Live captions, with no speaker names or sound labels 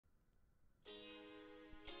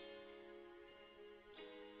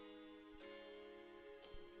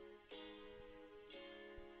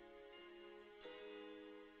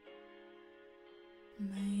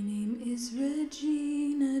is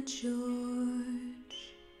Regina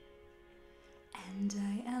George, and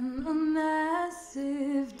I am a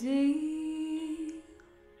massive deal.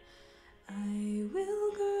 I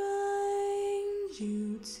will grind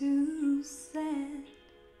you to sand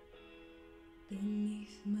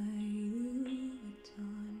beneath my Louis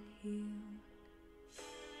Vuitton heel.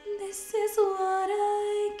 This is what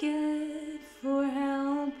I get for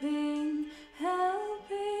helping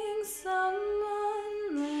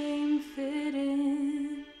someone lame fit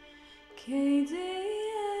in. KD,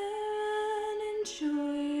 and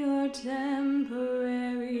enjoy your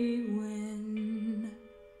temporary win.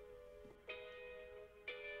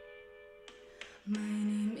 My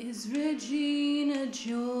name is Regina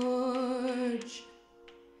George.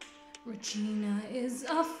 Regina is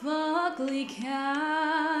a fugly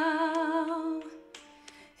cow.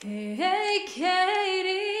 Hey,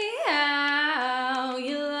 Katie, how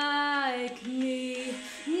you like me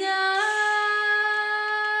now?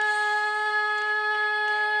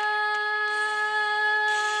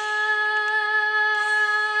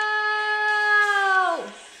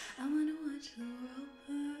 I wanna watch the world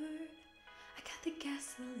burn. I got the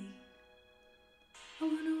gasoline. I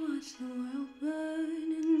wanna watch the world burn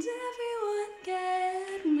and everyone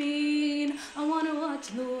get mean. I wanna watch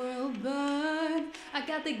the world burn. I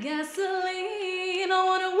got the gasoline. I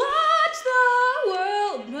wanna watch the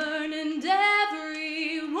world burn and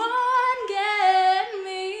everyone get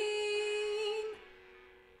mean.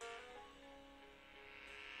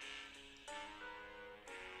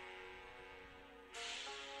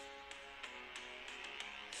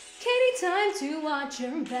 Katie, time to watch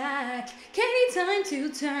your back. Katie, time to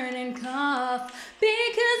turn and cough.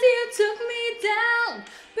 Because you took me down,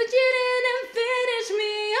 but you didn't finish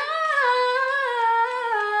me off.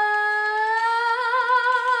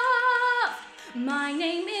 My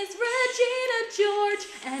name is Regina George,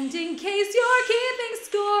 and in case you're keeping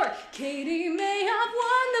score, Katie may have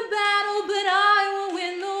won the battle, but I will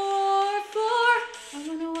win the war, for I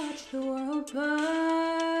wanna watch the world burn.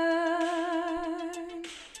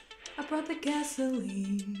 I brought the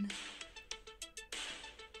gasoline.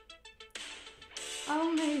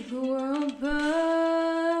 I'll make the world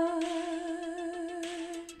burn.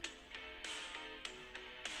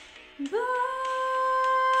 Burn!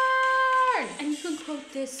 And you can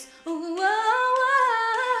quote this